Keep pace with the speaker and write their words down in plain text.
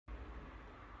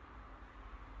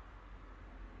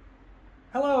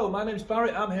Hello, my name's Barry,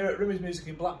 I'm here at Rimmy's Music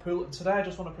in Blackpool, and today I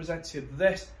just want to present to you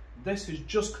this. This has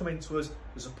just come into us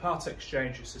as a part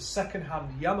exchange. It's a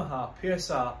second-hand Yamaha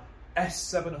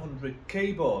PSR-S700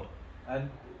 Keyboard, and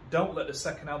don't let the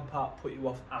second-hand part put you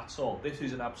off at all. This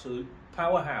is an absolute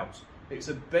powerhouse. It's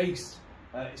a beast.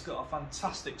 It's got a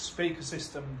fantastic speaker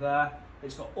system there.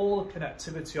 It's got all the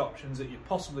connectivity options that you're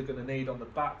possibly going to need on the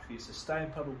back for your sustain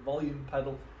pedal, volume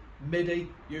pedal, midi,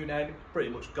 you name it, pretty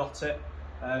much got it.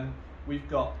 We've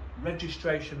got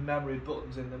registration memory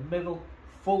buttons in the middle,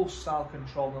 full style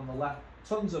control on the left,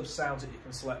 tons of sounds that you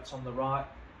can select on the right,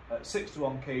 6 to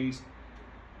 1 keys.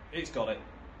 It's got it,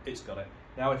 it's got it.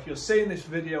 Now if you're seeing this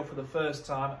video for the first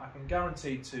time, I can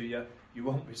guarantee to you, you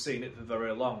won't be seeing it for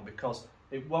very long, because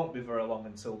it won't be very long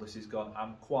until this is gone.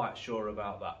 I'm quite sure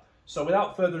about that. So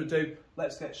without further ado,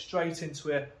 let's get straight into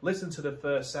it. Listen to the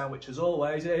first sound, which as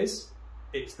always it's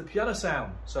the piano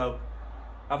sound. So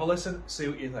have a listen, see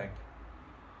what you think.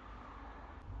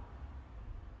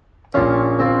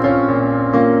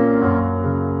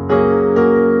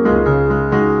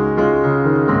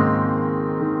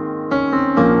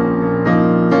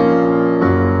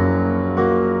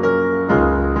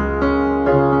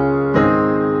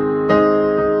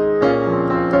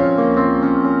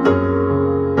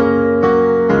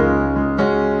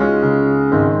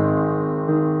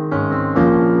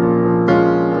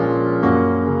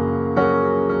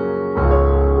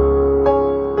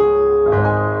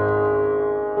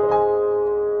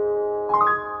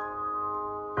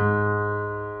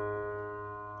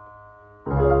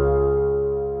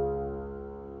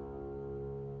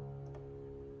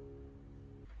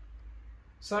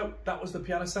 So that was the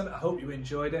piano sound. I hope you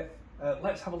enjoyed it.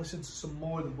 Let's have a listen to some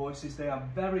more of the voices. They are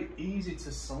very easy to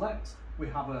select. We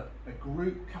have a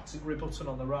group category button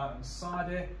on the right hand side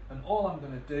here, and all I'm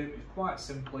going to do is quite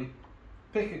simply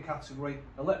pick a category,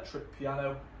 electric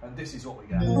piano, and this is what we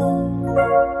get.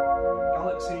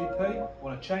 Galaxy EP,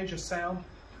 want to change the sound,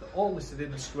 they're all listed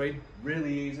in the screen,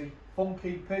 really easy. Funk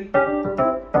EP,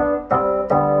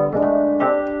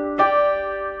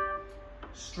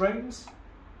 strings,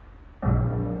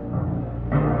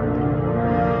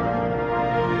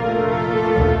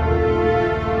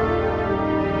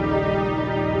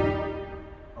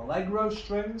 Allegro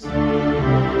strings, if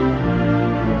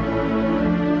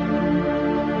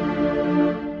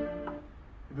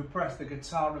we press the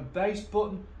guitar and bass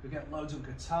button, we get loads of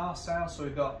guitar sounds. So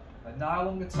we've got a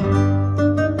nylon guitar,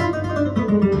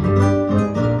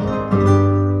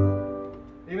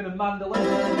 even a mandolin,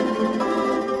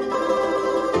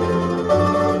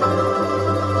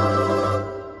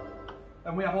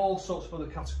 and we have all sorts of other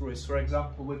categories. For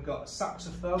example, we've got a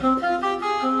saxophone,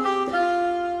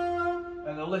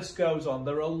 and the list goes on.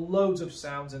 There are loads of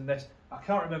sounds in this. I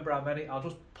can't remember how many. I'll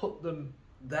just put them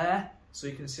there so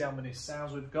you can see how many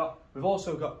sounds we've got. We've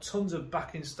also got tons of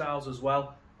backing styles as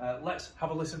well. Let's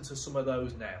have a listen to some of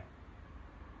those now.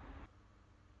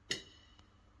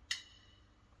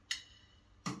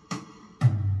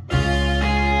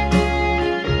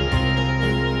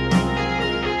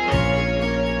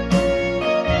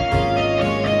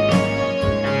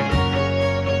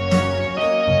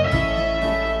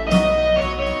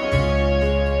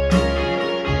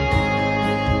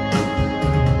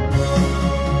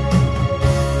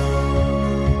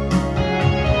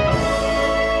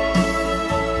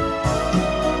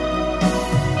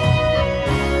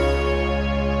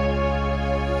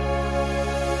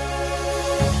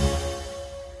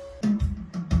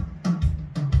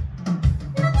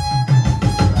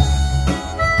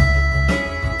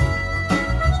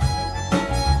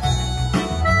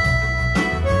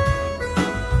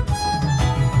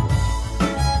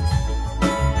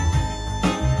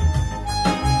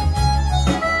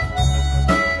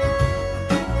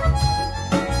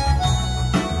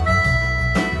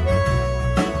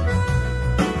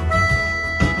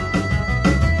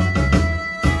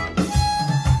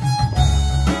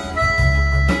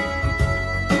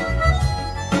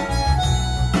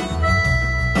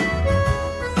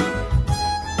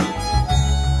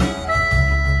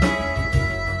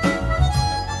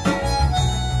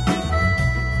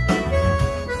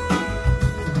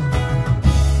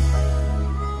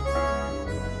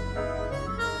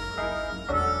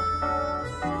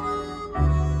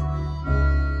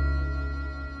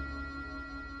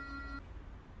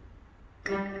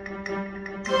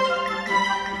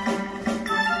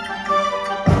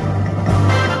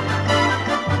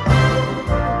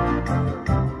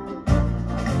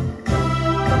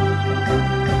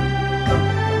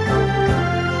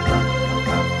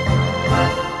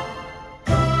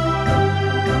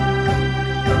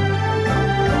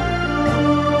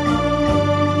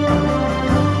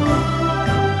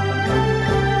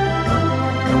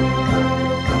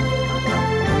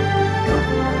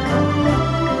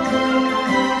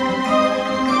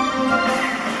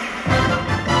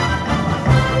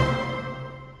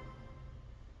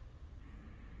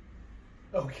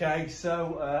 Okay,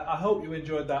 so I hope you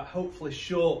enjoyed that hopefully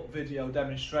short video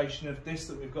demonstration of this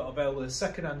that we've got available, the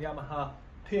second-hand Yamaha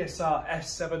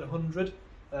PSR-S700.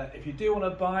 If you do want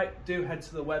to buy it, do head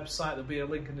to the website. There'll be a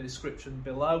link in the description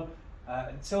below.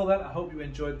 Until then, I hope you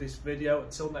enjoyed this video.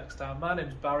 Until next time, my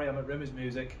name's Barry, I'm at Rimmers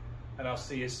Music, and I'll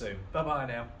see you soon. Bye bye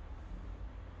now.